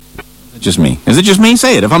Just me. Is it just me?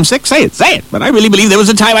 Say it. If I'm sick, say it. Say it. But I really believe there was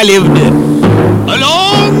a time I lived a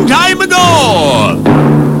long time ago.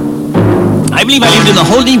 I believe I lived in the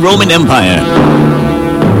Holy Roman Empire.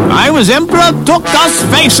 I was Emperor Tuctus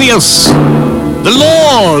Facius, the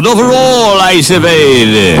Lord over all I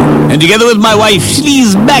surveyed. And together with my wife,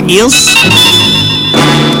 Smegmacles,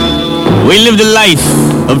 we lived a life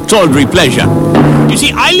of tawdry pleasure. You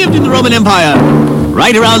see, I lived in the Roman Empire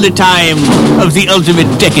right around the time of the ultimate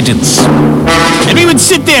decadence. And we would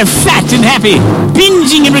sit there fat and happy,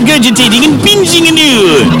 binging and regurgitating and binging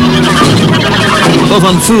anew. Both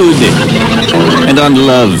on food and on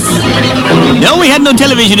love. No, we had no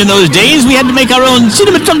television in those days. We had to make our own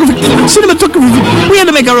cinematography. We had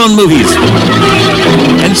to make our own movies.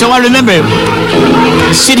 And so I remember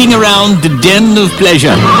sitting around the den of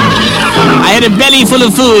pleasure. I had a belly full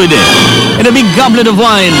of food and a big goblet of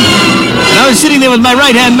wine. And I was sitting there with my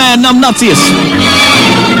right-hand man, Numnutius.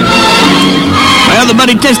 My other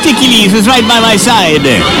buddy, Testicules, was right by my side.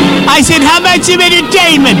 I said, how about some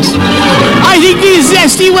entertainment? I think these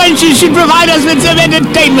zesty wenches should provide us with some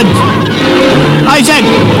entertainment. I said,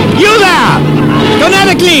 you there,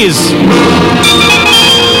 Donaticles,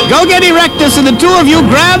 go get Erectus and the two of you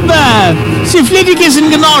grab Syphiliticus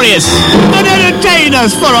and Gonorius and entertain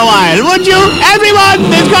us for a while, would you?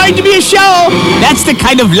 Everyone, there's going to be a show. That's the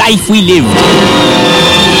kind of life we lived.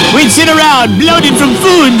 We'd sit around, bloated from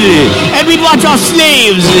food, and we'd watch our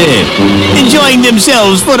slaves enjoying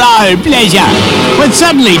themselves for our pleasure. When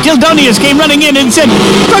suddenly, Tildonius came running in and said,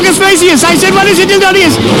 Tuctus Facius. I said, what is it,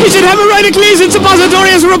 Tildonius? He said, Hemerocles and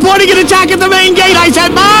Suppositorius are reporting an attack at the main gate. I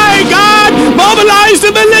said, my God, mobilize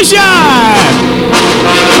the militia!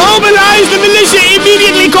 Mobilize the militia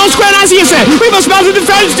immediately! Call Squarnasius! We must mount a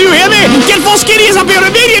defense, do you hear me? Get Phoscidius up here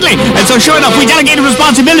immediately! And so sure enough, we delegated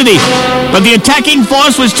responsibility. But the attacking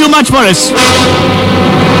force was too much for us.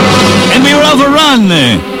 And we were overrun.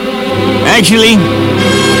 Actually,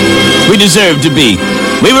 we deserved to be.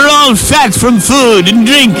 We were all fat from food and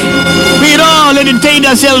drink. We had all entertained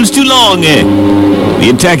ourselves too long. The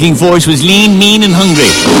attacking force was lean, mean, and hungry.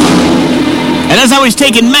 And as I was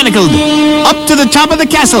taken manacled up to the top of the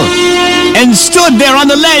castle and stood there on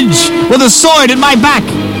the ledge with a sword at my back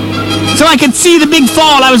so I could see the big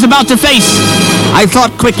fall I was about to face, I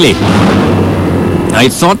thought quickly.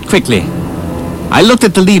 I looked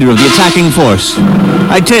at the leader of the attacking force.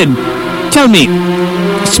 I said, tell me,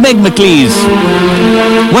 Smegmacles,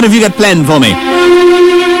 what have you got planned for me?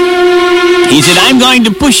 He said, I'm going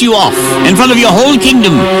to push you off in front of your whole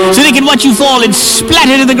kingdom so they can watch you fall and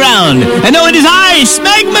splatter to the ground. And no, it is I,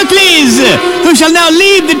 Smegmacles, who shall now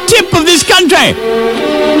lead the tip of this country.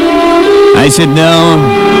 I said, no,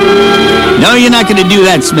 you're not going to do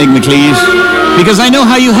that, Smegmacles, because I know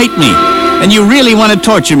how you hate me, and you really want to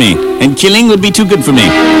torture me, and killing would be too good for me.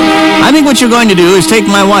 I think what you're going to do is take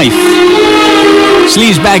my wife,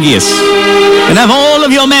 Smegmacles, and have all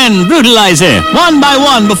of your men brutalize her, one by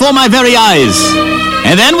one, before my very eyes.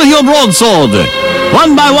 And then with your broadsword,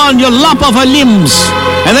 one by one, you'll lop off her limbs,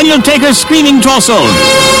 and then you'll take her screaming torso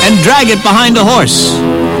and drag it behind a horse.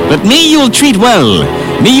 But me you will treat well.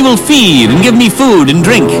 Me you will feed and give me food and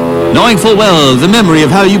drink, knowing full well the memory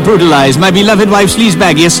of how you brutalized my beloved wife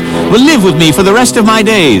Smegmacles will live with me for the rest of my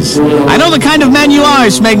days. I know the kind of man you are,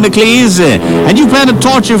 Smegmacles, and you plan a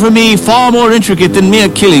torture for me far more intricate than mere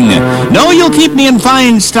killing. No, you'll keep me in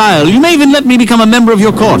fine style. You may even let me become a member of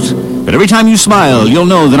your court. But every time you smile, you'll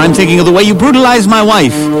know that I'm thinking of the way you brutalized my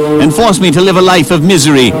wife and forced me to live a life of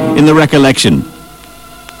misery in the recollection.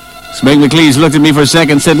 Smegmacles looked at me for a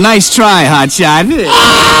second and said, nice try, hotshot.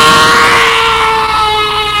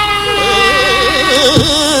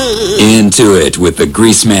 Into it with the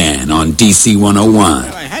Greaseman on DC 101.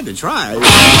 Well, I had to try.